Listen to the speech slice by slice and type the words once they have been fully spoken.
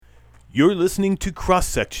You're listening to Cross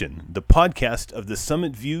Section, the podcast of the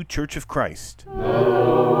Summit View Church of Christ.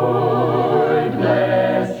 Lord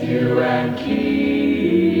bless you and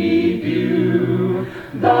keep you.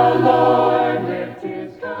 The Lord lift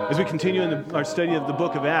his countenance. As we continue in our study of the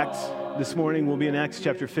book of Acts, this morning we'll be in Acts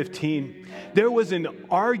chapter 15. There was an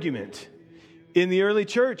argument in the early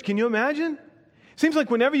church. Can you imagine? Seems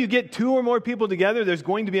like whenever you get two or more people together, there's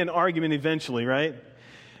going to be an argument eventually, right?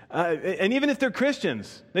 And even if they're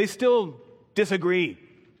Christians, they still disagree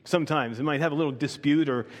sometimes. They might have a little dispute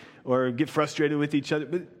or get frustrated with each other.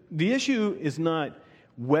 But the issue is not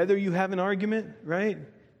whether you have an argument, right?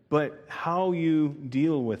 But how you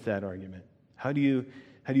deal with that argument. How do you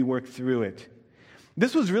work through it?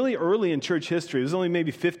 This was really early in church history. It was only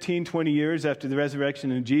maybe 15, 20 years after the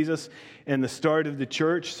resurrection of Jesus and the start of the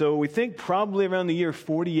church. So we think probably around the year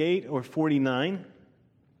 48 or 49.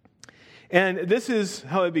 And this is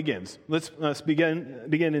how it begins. Let's begin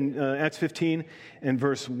in Acts 15 and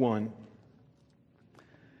verse 1.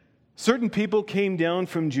 Certain people came down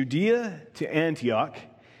from Judea to Antioch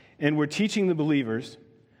and were teaching the believers,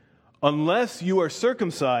 unless you are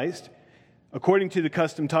circumcised, according to the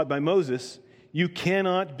custom taught by Moses, you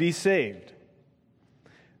cannot be saved.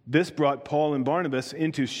 This brought Paul and Barnabas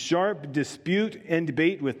into sharp dispute and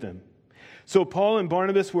debate with them. So Paul and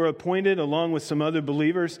Barnabas were appointed, along with some other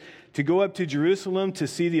believers, to go up to Jerusalem to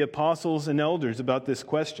see the apostles and elders about this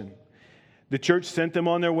question. The church sent them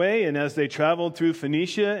on their way, and as they traveled through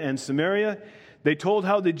Phoenicia and Samaria, they told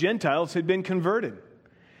how the Gentiles had been converted.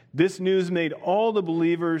 This news made all the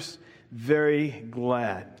believers very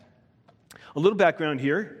glad. A little background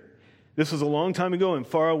here. This was a long time ago and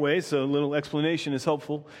far away, so a little explanation is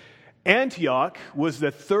helpful. Antioch was the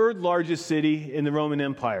third largest city in the Roman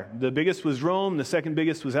Empire. The biggest was Rome. The second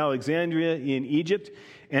biggest was Alexandria in Egypt.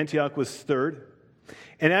 Antioch was third.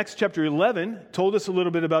 And Acts chapter 11 told us a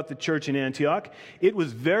little bit about the church in Antioch. It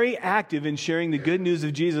was very active in sharing the good news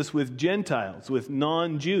of Jesus with Gentiles, with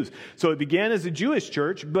non-Jews. So it began as a Jewish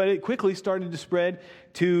church, but it quickly started to spread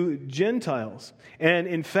to Gentiles. And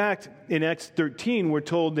in fact, in Acts 13, we're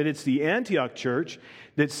told that it's the Antioch church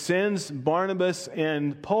that sends Barnabas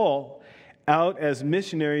and Paul out as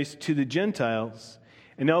missionaries to the Gentiles.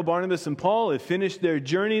 And now Barnabas and Paul have finished their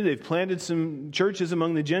journey. They've planted some churches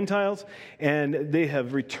among the Gentiles, and they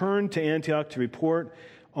have returned to Antioch to report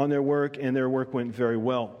on their work, and their work went very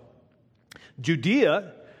well.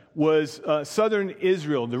 Judea was southern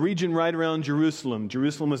Israel, the region right around Jerusalem.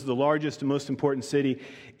 Jerusalem was the largest and most important city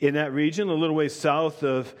in that region, a little ways south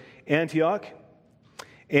of Antioch.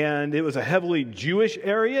 And it was a heavily Jewish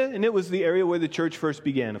area, and it was the area where the church first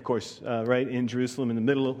began, of course, right in Jerusalem, in the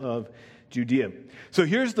middle of Judea. So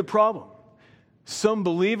here's the problem. Some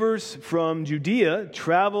believers from Judea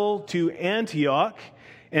travel to Antioch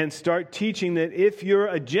and start teaching that if you're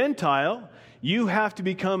a Gentile, you have to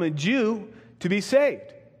become a Jew to be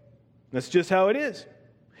saved. That's just how it is.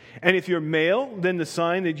 And if you're male, then the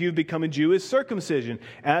sign that you've become a Jew is circumcision,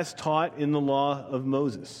 as taught in the law of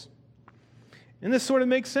Moses. And this sort of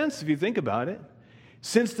makes sense if you think about it.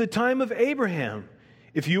 Since the time of Abraham,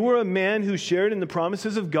 if you were a man who shared in the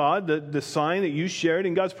promises of God, the sign that you shared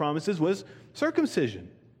in God's promises was circumcision.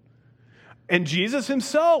 And Jesus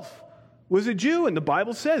himself was a Jew, and the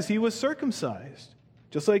Bible says he was circumcised,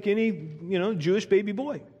 just like any, Jewish baby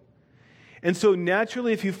boy. And so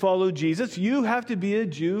naturally, if you follow Jesus, you have to be a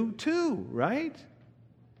Jew too, right?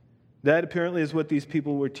 That apparently is what these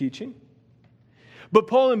people were teaching. But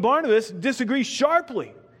Paul and Barnabas disagree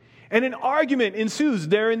sharply, and an argument ensues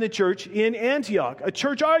there in the church in Antioch, a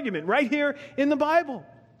church argument right here in the Bible.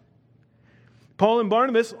 Paul and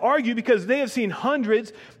Barnabas argue because they have seen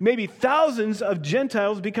hundreds, maybe thousands of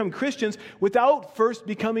Gentiles become Christians without first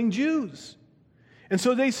becoming Jews. And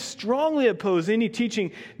so they strongly oppose any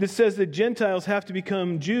teaching that says that Gentiles have to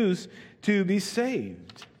become Jews to be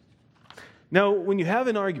saved. Now, when you have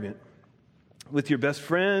an argument with your best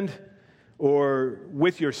friend or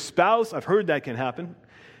with your spouse, I've heard that can happen,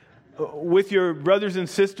 with your brothers and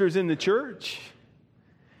sisters in the church,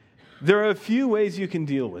 there are a few ways you can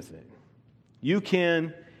deal with it. You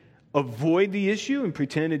can avoid the issue and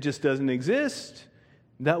pretend it just doesn't exist.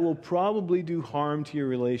 That will probably do harm to your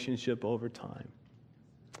relationship over time.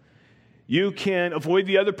 You can avoid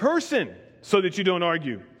the other person so that you don't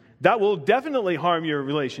argue. That will definitely harm your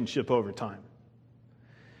relationship over time.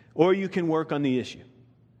 Or you can work on the issue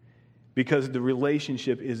because the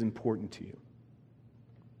relationship is important to you.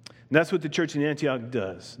 And that's what the church in Antioch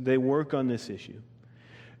does. They work on this issue.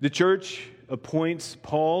 The church appoints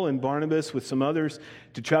Paul and Barnabas with some others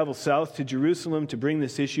to travel south to Jerusalem to bring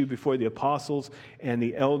this issue before the apostles and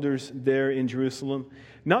the elders there in Jerusalem.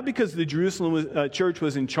 Not because the Jerusalem church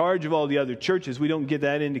was in charge of all the other churches. We don't get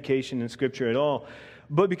that indication in Scripture at all.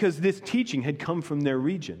 But because this teaching had come from their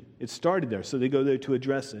region. It started there, so they go there to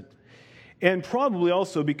address it. And probably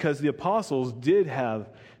also because the apostles did have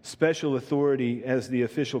special authority as the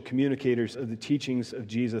official communicators of the teachings of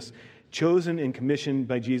Jesus, chosen and commissioned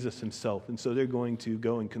by Jesus himself. And so they're going to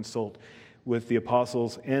go and consult with the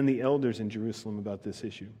apostles and the elders in Jerusalem about this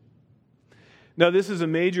issue. Now, this is a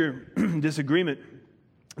major disagreement.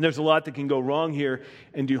 There's a lot that can go wrong here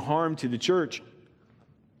and do harm to the church.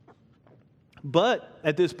 But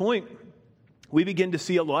at this point, we begin to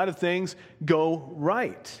see a lot of things go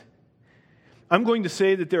right. I'm going to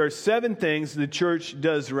say that there are 7 things the church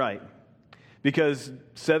does right, because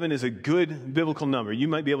 7 is a good biblical number. You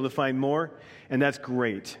might be able to find more, and that's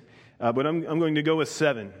great. But I'm going to go with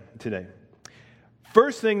 7 today.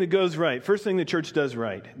 First thing that goes right, first thing the church does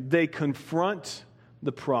right, they confront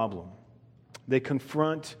the problem. They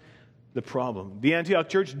confront the problem. The Antioch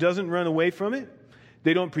church doesn't run away from it.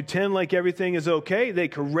 They don't pretend like everything is okay. They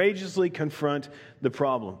courageously confront the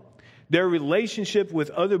problem. Their relationship with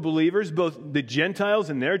other believers, both the Gentiles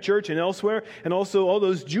in their church and elsewhere, and also all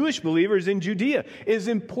those Jewish believers in Judea, is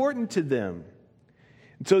important to them.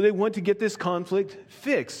 And so they want to get this conflict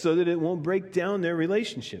fixed so that it won't break down their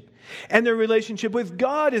relationship. And their relationship with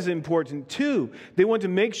God is important too. They want to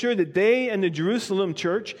make sure that they and the Jerusalem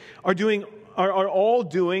church are all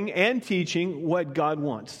doing and teaching what God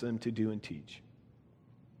wants them to do and teach.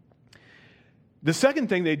 The second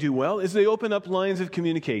thing they do well is they open up lines of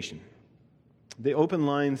communication. They open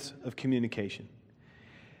lines of communication.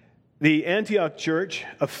 The Antioch church,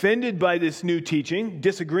 offended by this new teaching,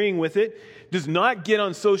 disagreeing with it, does not get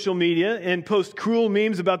on social media and post cruel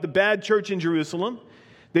memes about the bad church in Jerusalem.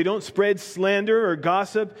 They don't spread slander or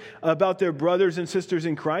gossip about their brothers and sisters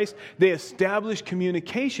in Christ. They establish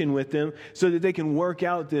communication with them so that they can work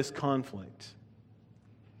out this conflict.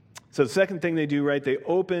 So the second thing they do right, they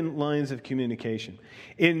open lines of communication.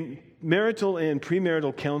 In marital and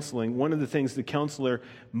premarital counseling, one of the things the counselor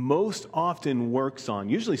most often works on,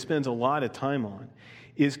 usually spends a lot of time on,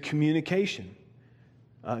 is communication.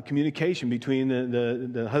 Communication between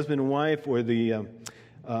the husband and wife, or the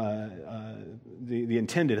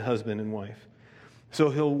intended husband and wife. So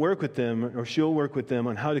he'll work with them, or she'll work with them,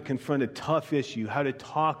 on how to confront a tough issue, how to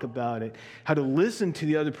talk about it, how to listen to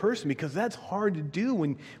the other person, because that's hard to do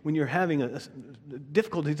when you're having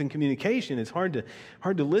difficulties in communication. It's hard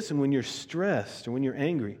to listen when you're stressed or when you're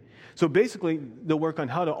angry. So basically, they'll work on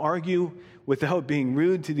how to argue without being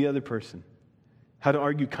rude to the other person, how to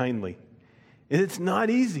argue kindly. And it's not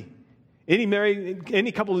easy.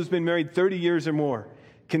 Any couple who's been married 30 years or more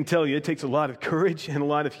can tell you it takes a lot of courage and a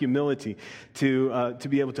lot of humility to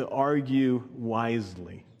be able to argue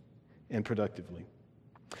wisely and productively.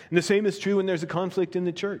 And the same is true when there's a conflict in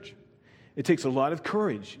the church. It takes a lot of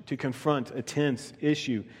courage to confront a tense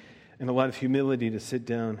issue and a lot of humility to sit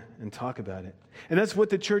down and talk about it. And that's what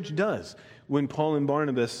the church does when Paul and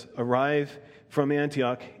Barnabas arrive from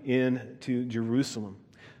Antioch into Jerusalem.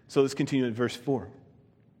 So let's continue at verse 4.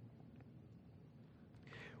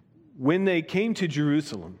 When they came to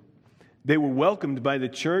Jerusalem, they were welcomed by the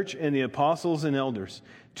church and the apostles and elders,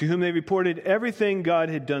 to whom they reported everything God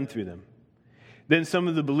had done through them. Then some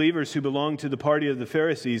of the believers who belonged to the party of the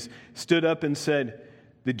Pharisees stood up and said,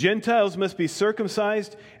 "The Gentiles must be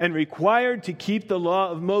circumcised and required to keep the law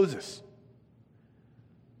of Moses."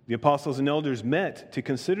 The apostles and elders met to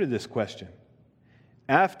consider this question.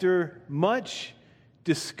 After much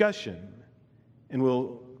discussion, and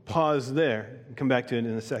we'll pause there and come back to it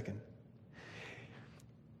in a second.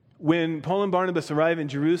 When Paul and Barnabas arrive in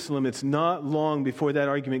Jerusalem, it's not long before that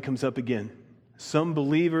argument comes up again. Some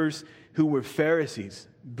believers who were Pharisees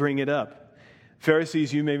bring it up.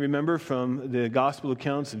 Pharisees, you may remember from the gospel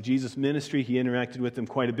accounts of Jesus' ministry, he interacted with them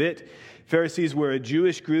quite a bit. Pharisees were a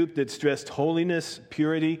Jewish group that stressed holiness,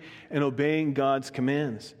 purity, and obeying God's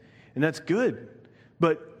commands. And that's good.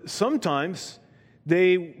 But sometimes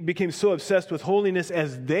they became so obsessed with holiness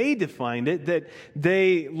as they defined it that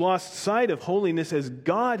they lost sight of holiness as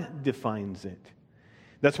God defines it.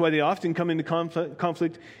 That's why they often come into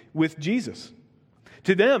conflict with Jesus.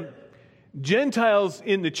 To them, Gentiles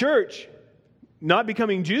in the church, not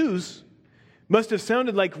becoming Jews, must have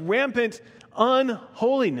sounded like rampant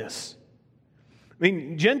unholiness. I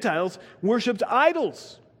mean, Gentiles worshipped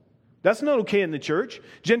idols. That's not okay in the church.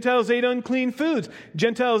 Gentiles ate unclean foods.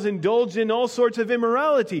 Gentiles indulged in all sorts of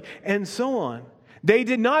immorality, and so on. They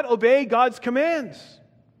did not obey God's commands.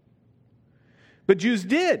 But Jews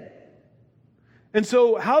did. And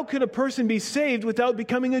so how could a person be saved without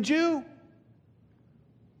becoming a Jew?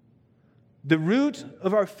 The root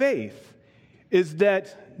of our faith is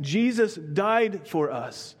that Jesus died for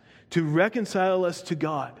us to reconcile us to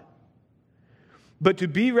God. But to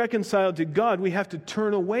be reconciled to God, we have to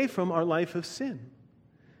turn away from our life of sin.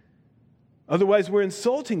 Otherwise, we're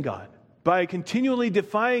insulting God by continually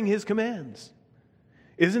defying His commands.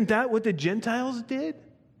 Isn't that what the Gentiles did?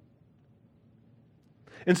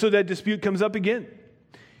 And so that dispute comes up again.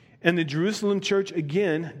 And the Jerusalem church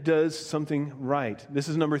again does something right. This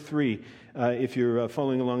is number 3, if you're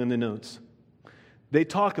following along in the notes. They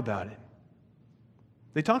talk about it.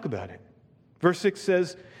 They talk about it. Verse 6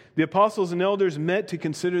 says, the apostles and elders met to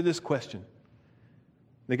consider this question.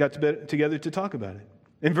 They got together to talk about it.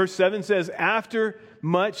 And verse 7 says, after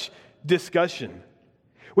much discussion,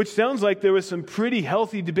 which sounds like there was some pretty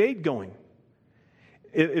healthy debate going.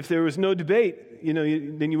 If there was no debate,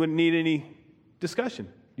 then you wouldn't need any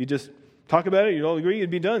discussion. You just talk about it, you'd all agree, it'd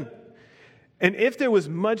be done. And if there was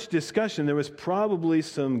much discussion, there was probably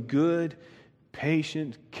some good,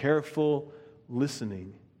 patient, careful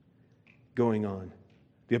listening going on.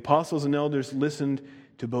 The apostles and elders listened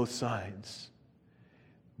to both sides.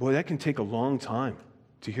 Boy, that can take a long time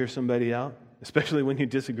to hear somebody out, especially when you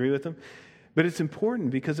disagree with them. But it's important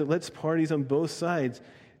because it lets parties on both sides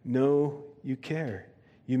know you care.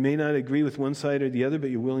 You may not agree with one side or the other,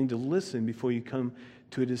 but you're willing to listen before you come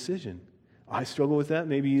to a decision. I struggle with that.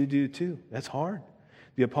 Maybe you do too. That's hard.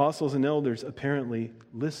 The apostles and elders apparently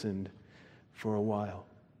listened for a while.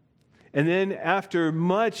 And then after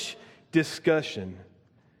much discussion,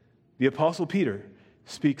 the apostle Peter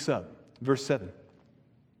speaks up. Verse 7.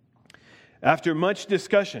 After much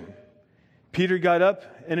discussion, Peter got up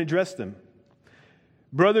and addressed them.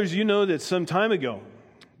 Brothers, you know that some time ago,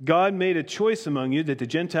 God made a choice among you that the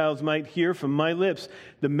Gentiles might hear from my lips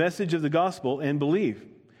the message of the gospel and believe.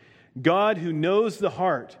 God, who knows the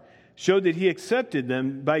heart, showed that He accepted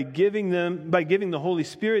them by giving the Holy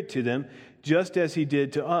Spirit to them, just as He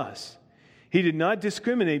did to us. He did not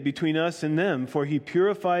discriminate between us and them, for He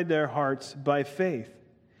purified their hearts by faith.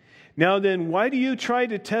 Now then, why do you try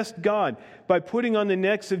to test God by putting on the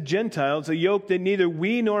necks of Gentiles a yoke that neither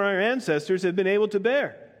we nor our ancestors have been able to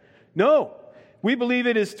bear? No, we believe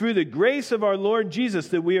it is through the grace of our Lord Jesus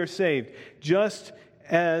that we are saved, just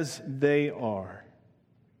as they are.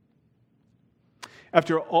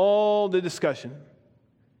 After all the discussion,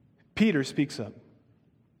 Peter speaks up.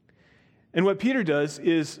 And what Peter does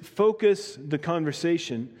is focus the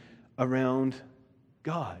conversation around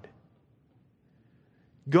God.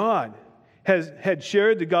 God had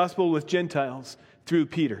shared the gospel with Gentiles through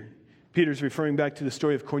Peter. Peter's referring back to the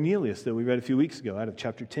story of Cornelius that we read a few weeks ago out of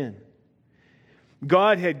chapter 10.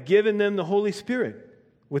 God had given them the Holy Spirit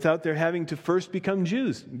without their having to first become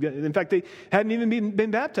Jews. In fact, they hadn't even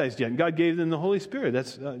been baptized yet, and God gave them the Holy Spirit.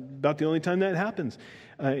 That's about the only time that happens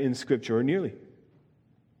in Scripture, or nearly.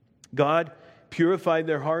 God purified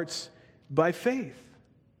their hearts by faith.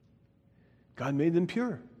 God made them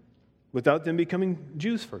pure without them becoming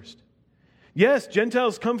Jews first. Yes,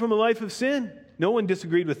 Gentiles come from a life of sin. No one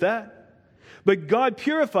disagreed with that. But God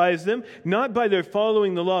purifies them not by their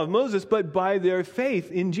following the law of Moses, but by their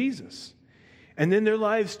faith in Jesus. And then their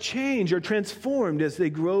lives change or transformed as they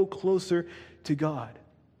grow closer to God.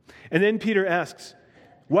 And then Peter asks,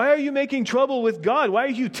 why are you making trouble with God? Why are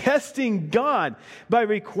you testing God by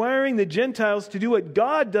requiring the Gentiles to do what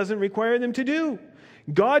God doesn't require them to do?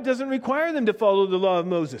 God doesn't require them to follow the law of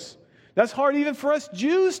Moses. That's hard even for us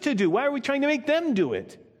Jews to do. Why are we trying to make them do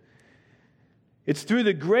it? It's through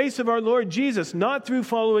the grace of our Lord Jesus, not through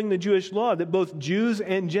following the Jewish law, that both Jews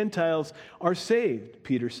and Gentiles are saved,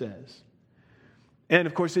 Peter says. And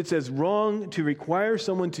of course, it's as wrong to require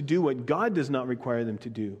someone to do what God does not require them to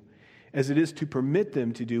do as it is to permit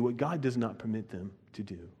them to do what God does not permit them to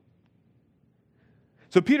do.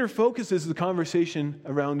 So Peter focuses the conversation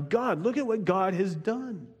around God. Look at what God has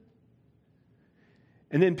done.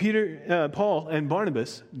 And then Paul and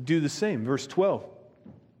Barnabas do the same. Verse 12.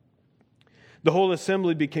 The whole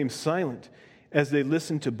assembly became silent as they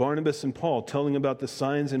listened to Barnabas and Paul telling about the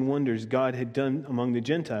signs and wonders God had done among the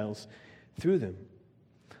Gentiles through them.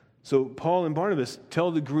 So Paul and Barnabas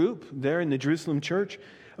tell the group there in the Jerusalem church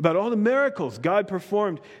about all the miracles God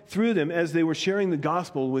performed through them as they were sharing the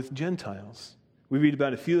gospel with Gentiles. We read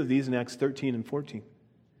about a few of these in Acts 13 and 14.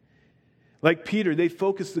 Like Peter, they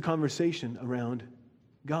focused the conversation around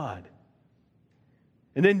God.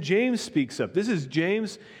 And then James speaks up. This is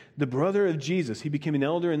James, the brother of Jesus. He became an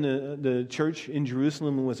elder in the church in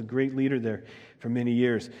Jerusalem and was a great leader there for many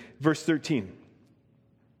years. Verse 13.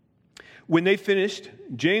 When they finished,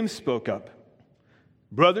 James spoke up.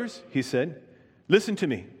 Brothers, he said, Listen to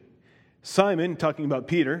me. Simon, talking about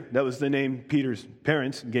Peter, that was the name Peter's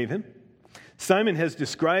parents gave him. Simon has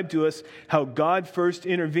described to us how God first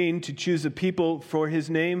intervened to choose a people for his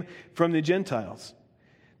name from the Gentiles.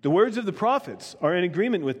 The words of the prophets are in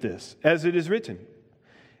agreement with this, as it is written,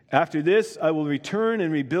 "After this I will return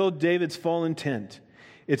and rebuild David's fallen tent.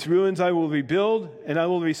 Its ruins I will rebuild, and I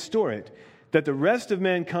will restore it, that the rest of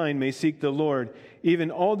mankind may seek the Lord,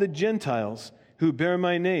 even all the Gentiles who bear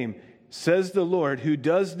my name, says the Lord, who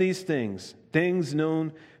does these things, things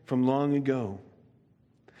known from long ago."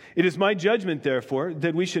 It is my judgment, therefore,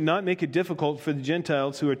 that we should not make it difficult for the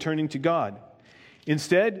Gentiles who are turning to God.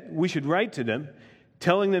 Instead, we should write to them,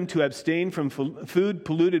 telling them to abstain from food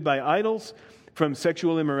polluted by idols, from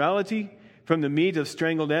sexual immorality, from the meat of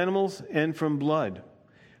strangled animals, and from blood.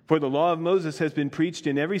 For the law of Moses has been preached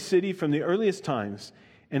in every city from the earliest times,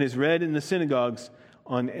 and is read in the synagogues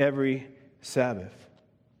on every Sabbath.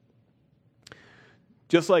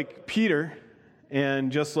 Just like Peter,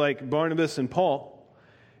 and just like Barnabas and Paul,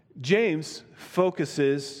 James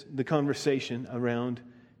focuses the conversation around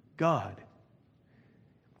God.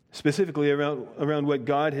 Specifically around what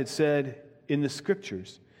God had said in the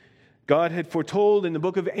Scriptures. God had foretold in the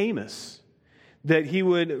book of Amos that he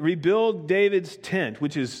would rebuild David's tent,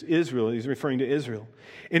 which is Israel. He's referring to Israel.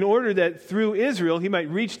 In order that through Israel he might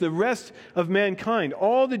reach the rest of mankind,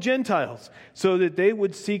 all the Gentiles, so that they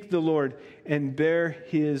would seek the Lord and bear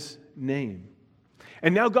his name.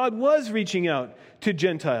 And now God was reaching out to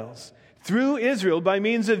Gentiles through Israel by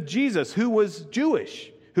means of Jesus, who was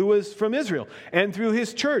Jewish, who was from Israel, and through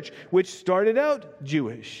his church, which started out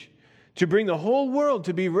Jewish, to bring the whole world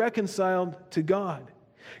to be reconciled to God.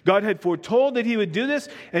 God had foretold that he would do this,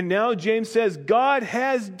 and now James says God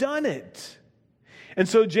has done it. And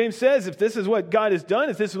so James says, if this is what God has done,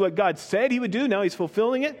 if this is what God said he would do, now he's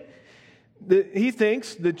fulfilling it, he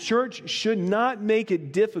thinks the church should not make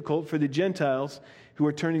it difficult for the Gentiles who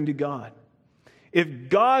are turning to God. If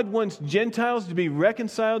God wants Gentiles to be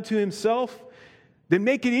reconciled to himself, then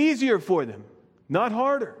make it easier for them, not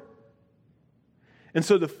harder. And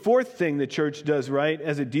so the fourth thing the church does right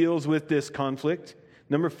as it deals with this conflict,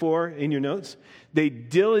 number 4 in your notes, they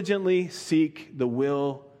diligently seek the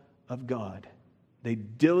will of God. They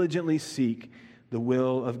diligently seek the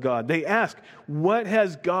will of God. They ask, what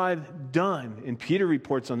has God done? And Peter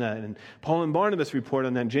reports on that, and Paul and Barnabas report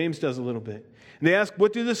on that, and James does a little bit. And they ask,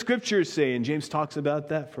 what do the Scriptures say? And James talks about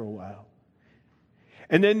that for a while.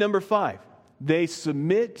 And then number 5, they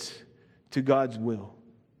submit to God's will.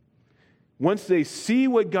 Once they see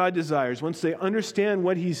what God desires, once they understand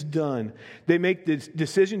what he's done, they make the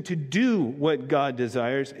decision to do what God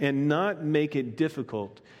desires and not make it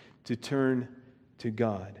difficult to turn to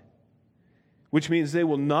God. Which means they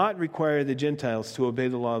will not require the Gentiles to obey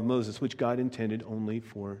the law of Moses, which God intended only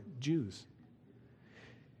for Jews.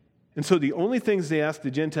 And so the only things they ask the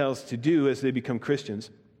Gentiles to do as they become Christians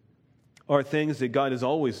are things that God has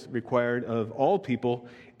always required of all people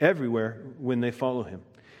everywhere when they follow him.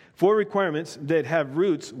 4 requirements that have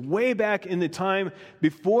roots way back in the time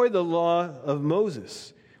before the law of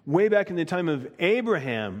Moses, way back in the time of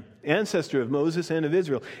Abraham, ancestor of Moses and of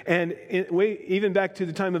Israel, and even back to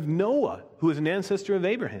the time of Noah, who was an ancestor of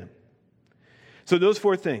Abraham. So those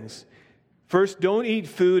 4 things. First, don't eat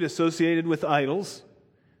food associated with idols.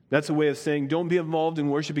 That's a way of saying don't be involved in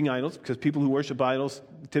worshiping idols, because people who worship idols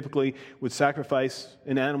typically would sacrifice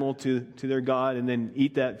an animal to their god and then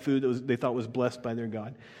eat that food that they thought was blessed by their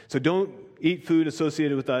god. So don't eat food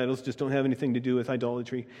associated with idols. Just don't have anything to do with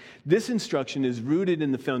idolatry. This instruction is rooted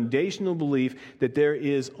in the foundational belief that there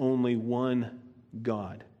is only one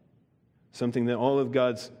God, something that all of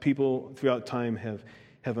God's people throughout time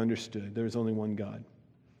have understood. There is only one God.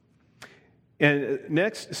 And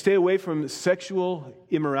next, stay away from sexual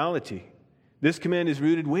immorality. This command is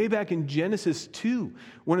rooted way back in Genesis 2,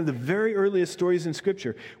 one of the very earliest stories in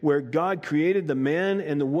Scripture, where God created the man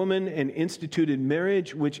and the woman and instituted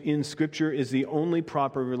marriage, which in Scripture is the only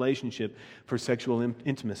proper relationship for sexual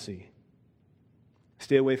intimacy.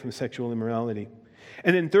 Stay away from sexual immorality.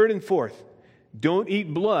 And then 3rd and 4th, don't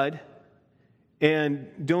eat blood and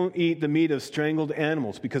don't eat the meat of strangled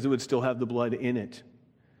animals, because it would still have the blood in it.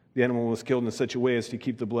 The animal was killed in such a way as to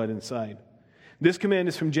keep the blood inside. This command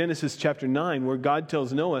is from Genesis chapter 9, where God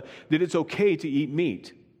tells Noah that it's okay to eat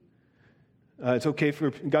meat. It's okay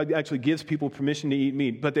God actually gives people permission to eat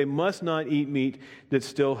meat, but they must not eat meat that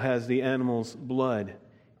still has the animal's blood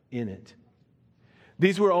in it.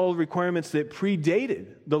 These were all requirements that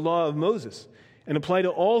predated the law of Moses and apply to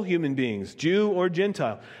all human beings, Jew or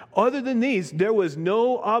Gentile. Other than these, there was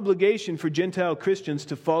no obligation for Gentile Christians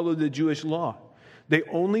to follow the Jewish law. They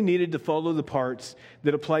only needed to follow the parts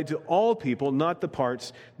that applied to all people, not the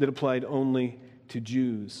parts that applied only to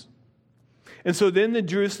Jews. And so then the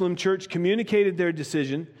Jerusalem church communicated their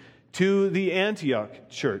decision to the Antioch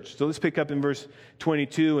church. So let's pick up in verse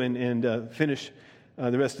 22 and finish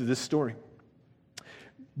the rest of this story.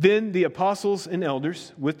 Then the apostles and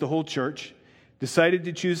elders, with the whole church, decided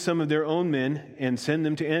to choose some of their own men and send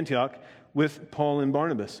them to Antioch with Paul and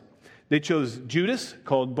Barnabas. They chose Judas,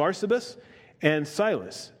 called Barsabas, and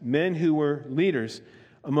Silas, men who were leaders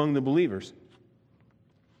among the believers.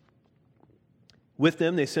 With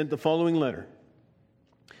them, they sent the following letter.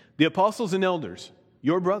 The apostles and elders,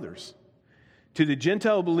 your brothers, to the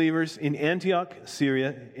Gentile believers in Antioch,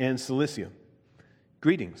 Syria, and Cilicia.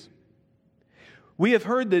 Greetings. We have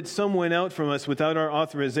heard that some went out from us without our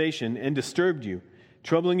authorization and disturbed you,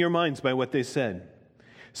 troubling your minds by what they said.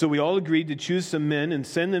 So we all agreed to choose some men and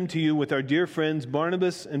send them to you with our dear friends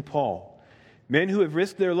Barnabas and Paul, men who have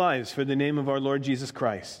risked their lives for the name of our Lord Jesus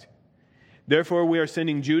Christ. Therefore, we are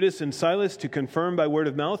sending Judas and Silas to confirm by word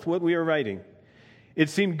of mouth what we are writing. It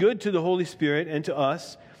seemed good to the Holy Spirit and to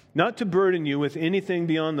us not to burden you with anything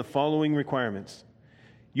beyond the following requirements.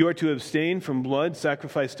 You are to abstain from blood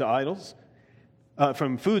sacrificed to idols,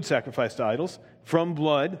 from food sacrificed to idols, from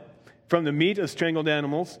blood, from the meat of strangled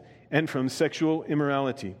animals, and from sexual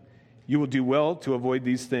immorality. You will do well to avoid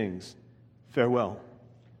these things. Farewell.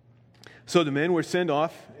 So the men were sent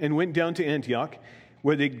off and went down to Antioch,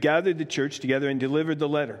 where they gathered the church together and delivered the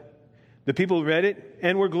letter. The people read it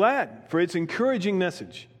and were glad for its encouraging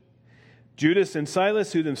message. Judas and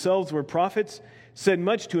Silas, who themselves were prophets, said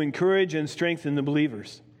much to encourage and strengthen the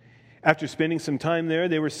believers. After spending some time there,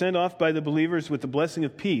 they were sent off by the believers with the blessing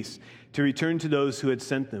of peace to return to those who had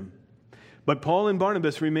sent them. But Paul and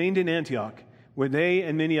Barnabas remained in Antioch, where they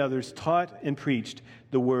and many others taught and preached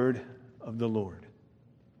the word of the Lord.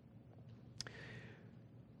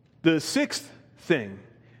 The sixth thing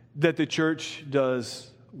that the church does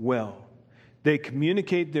well, they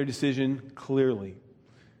communicate their decision clearly.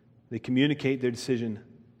 They communicate their decision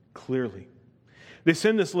clearly. They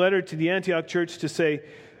send this letter to the Antioch church to say,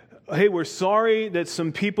 hey, we're sorry that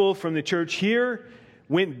some people from the church here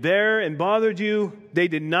went there and bothered you. They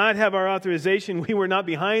did not have our authorization. We were not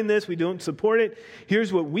behind this. We don't support it.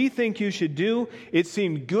 Here's what we think you should do. It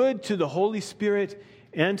seemed good to the Holy Spirit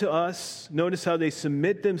and to us. Notice how they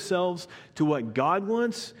submit themselves to what God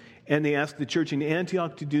wants, and they ask the church in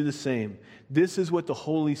Antioch to do the same. This is what the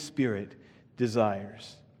Holy Spirit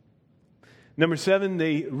desires. Number 7,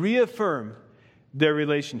 they reaffirm their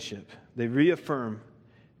relationship. They reaffirm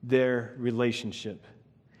their relationship.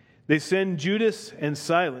 They send Judas and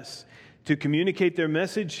Silas to communicate their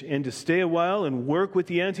message and to stay a while and work with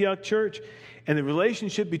the Antioch church. And the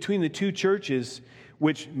relationship between the two churches,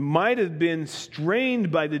 which might have been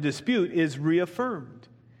strained by the dispute, is reaffirmed.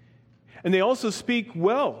 And they also speak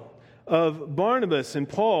well of Barnabas and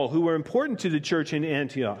Paul, who were important to the church in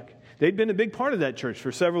Antioch. They'd been a big part of that church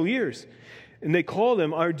for several years. And they call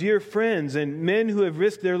them our dear friends and men who have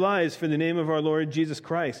risked their lives for the name of our Lord Jesus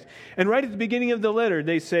Christ. And right at the beginning of the letter,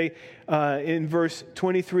 they say in verse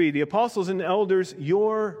 23, the apostles and elders,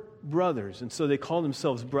 your brothers. And so they call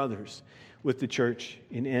themselves brothers with the church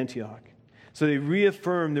in Antioch. So they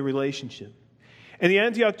reaffirm the relationship. And the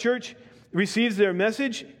Antioch church receives their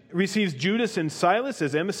message, receives Judas and Silas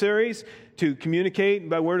as emissaries to communicate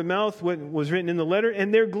by word of mouth what was written in the letter.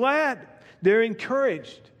 And they're glad. They're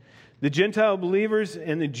encouraged. The Gentile believers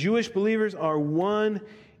and the Jewish believers are one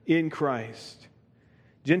in Christ.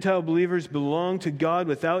 Gentile believers belong to God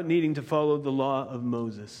without needing to follow the law of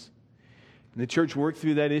Moses. And the church worked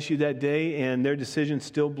through that issue that day, and their decision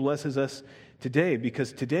still blesses us today,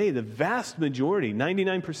 because today the vast majority,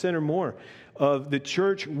 99% or more, of the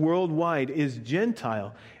church worldwide is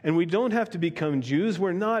Gentile. And we don't have to become Jews.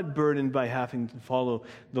 We're not burdened by having to follow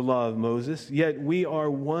the law of Moses, yet we are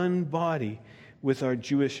one body with our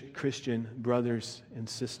Jewish Christian brothers and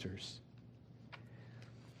sisters.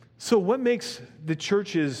 So what makes the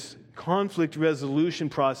church's conflict resolution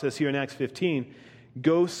process here in Acts 15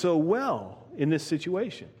 go so well in this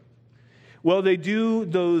situation? Well, they do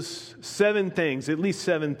those 7 things, at least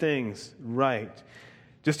 7 things, right.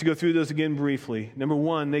 Just to go through those again briefly. Number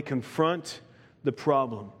 1, they confront the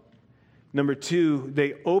problem. Number 2,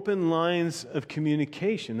 they open lines of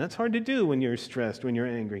communication. That's hard to do when you're stressed, when you're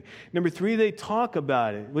angry. Number 3, they talk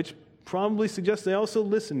about it, which probably suggests they also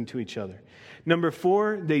listen to each other. Number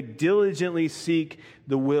 4, they diligently seek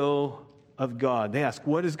the will of God. They ask,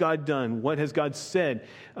 what has God done? What has God said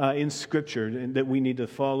in Scripture that we need to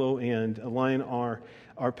follow and align our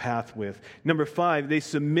path with? Number 5, they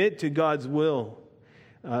submit to God's will.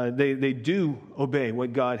 They do obey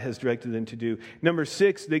what God has directed them to do. Number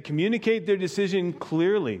 6, they communicate their decision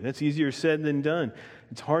clearly. That's easier said than done.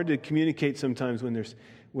 It's hard to communicate sometimes when there's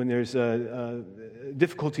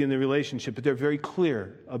difficulty in the relationship, but they're very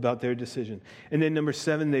clear about their decision. And then number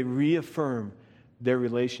 7, they reaffirm their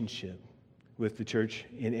relationship with the church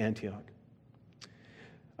in Antioch.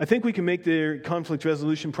 I think we can make their conflict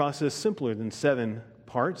resolution process simpler than 7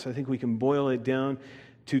 parts. I think we can boil it down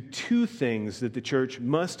to 2 things that the church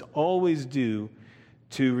must always do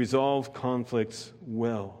to resolve conflicts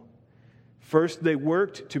well. First, they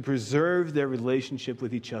worked to preserve their relationship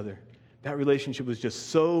with each other. That relationship was just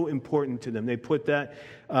so important to them. They put that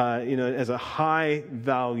as a high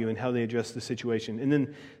value in how they addressed the situation. And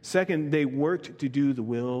then second, they worked to do the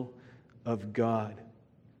will of God.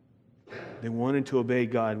 They wanted to obey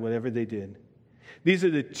God, whatever they did. These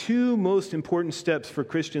are the 2 most important steps for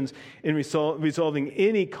Christians in resolving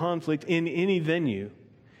any conflict in any venue.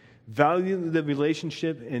 Value the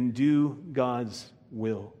relationship and do God's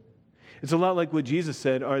will. It's a lot like what Jesus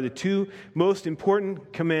said are the 2 most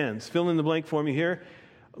important commands. Fill in the blank for me here.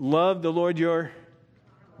 Love the Lord your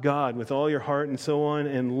God with all your heart and so on,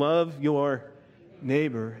 and love your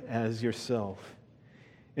neighbor as yourself.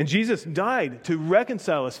 And Jesus died to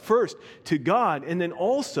reconcile us first to God and then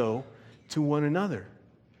also to one another.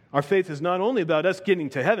 Our faith is not only about us getting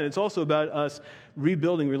to heaven, it's also about us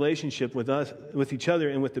rebuilding relationship with each other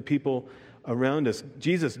and with the people around us.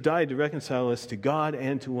 Jesus died to reconcile us to God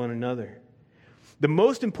and to one another. The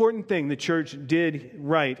most important thing the church did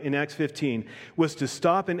right in Acts 15 was to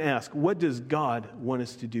stop and ask, what does God want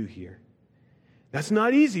us to do here? That's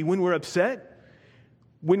not easy when we're upset,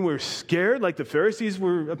 when we're scared, like the Pharisees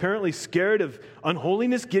were apparently scared of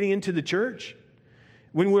unholiness getting into the church.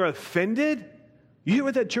 When we're offended, you hear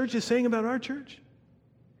what that church is saying about our church?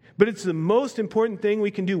 But it's the most important thing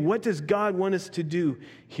we can do. What does God want us to do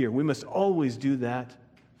here? We must always do that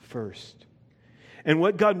first. And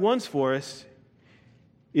what God wants for us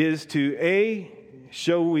is to A,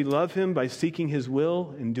 show we love Him by seeking His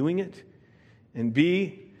will and doing it, and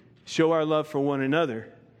B, show our love for one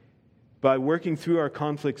another by working through our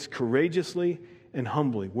conflicts courageously and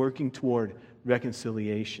humbly, working toward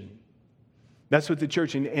reconciliation. That's what the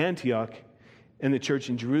church in Antioch and the church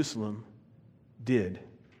in Jerusalem did.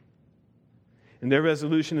 And their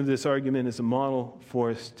resolution of this argument is a model for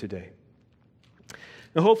us today.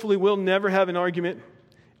 Now, hopefully, we'll never have an argument,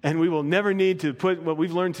 and we will never need to put what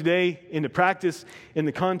we've learned today into practice in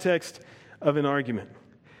the context of an argument.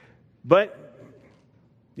 But,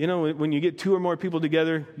 when you get 2 or more people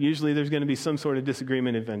together, usually there's going to be some sort of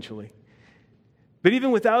disagreement eventually. But even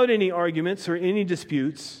without any arguments or any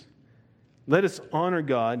disputes, let us honor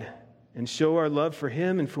God and show our love for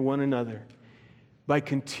Him and for one another by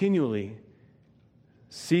continually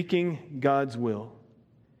seeking God's will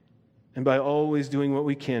and by always doing what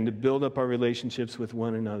we can to build up our relationships with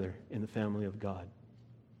one another in the family of God.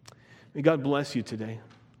 May God bless you today.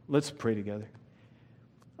 Let's pray together.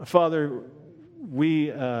 Father, we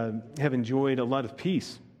have enjoyed a lot of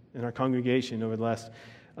peace in our congregation over the last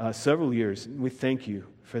several years. We thank you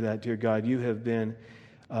for that, dear God. You have been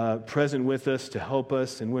present with us to help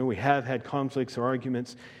us, and when we have had conflicts or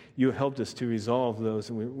arguments, you have helped us to resolve those,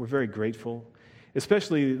 and we're very grateful.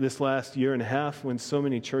 Especially this last year and a half when so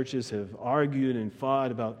many churches have argued and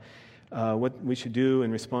fought about what we should do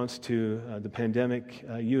in response to the pandemic.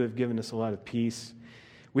 You have given us a lot of peace.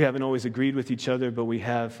 We haven't always agreed with each other, but we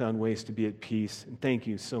have found ways to be at peace. And thank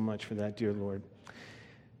you so much for that, dear Lord.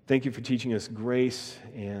 Thank you for teaching us grace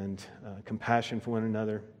and compassion for one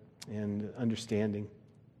another and understanding.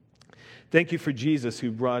 Thank you for Jesus,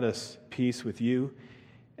 who brought us peace with you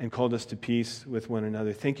and called us to peace with one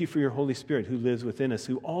another. Thank you for your Holy Spirit, who lives within us,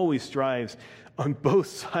 who always strives on both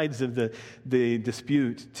sides of the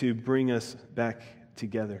dispute to bring us back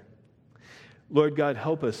together. Lord God,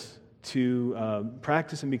 help us to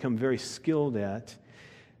practice and become very skilled at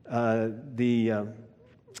the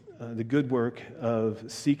good work of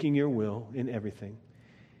seeking your will in everything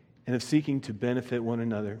and of seeking to benefit one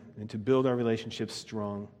another and to build our relationships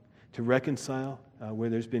strong, to reconcile where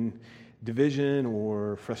there's been division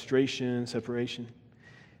or frustration, separation.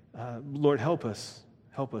 Lord, help us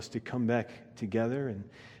to come back together and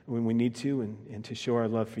when we need to and to show our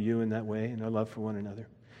love for you in that way and our love for one another.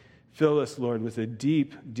 Fill us, Lord, with a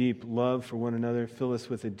deep, deep love for one another. Fill us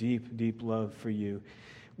with a deep, deep love for you.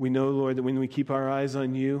 We know, Lord, that when we keep our eyes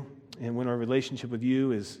on you and when our relationship with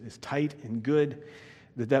you is tight and good,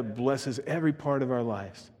 that blesses every part of our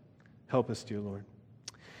lives. Help us, dear Lord.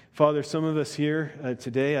 Father, some of us here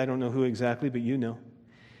today, I don't know who exactly, but you know,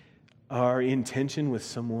 are in tension with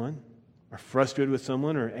someone. are frustrated with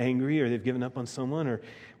someone or angry or they've given up on someone or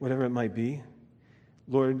whatever it might be.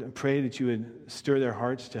 Lord, I pray that you would stir their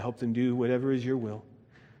hearts to help them do whatever is your will.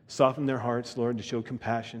 Soften their hearts, Lord, to show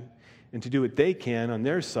compassion and to do what they can on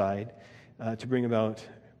their side to bring about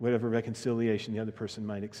whatever reconciliation the other person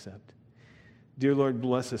might accept. Dear Lord,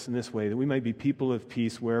 bless us in this way, that we might be people of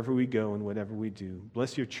peace wherever we go and whatever we do.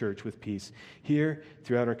 Bless your church with peace here,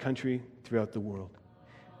 throughout our country, throughout the world.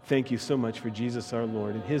 Thank you so much for Jesus our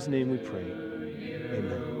Lord. In his name we pray.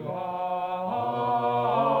 Amen.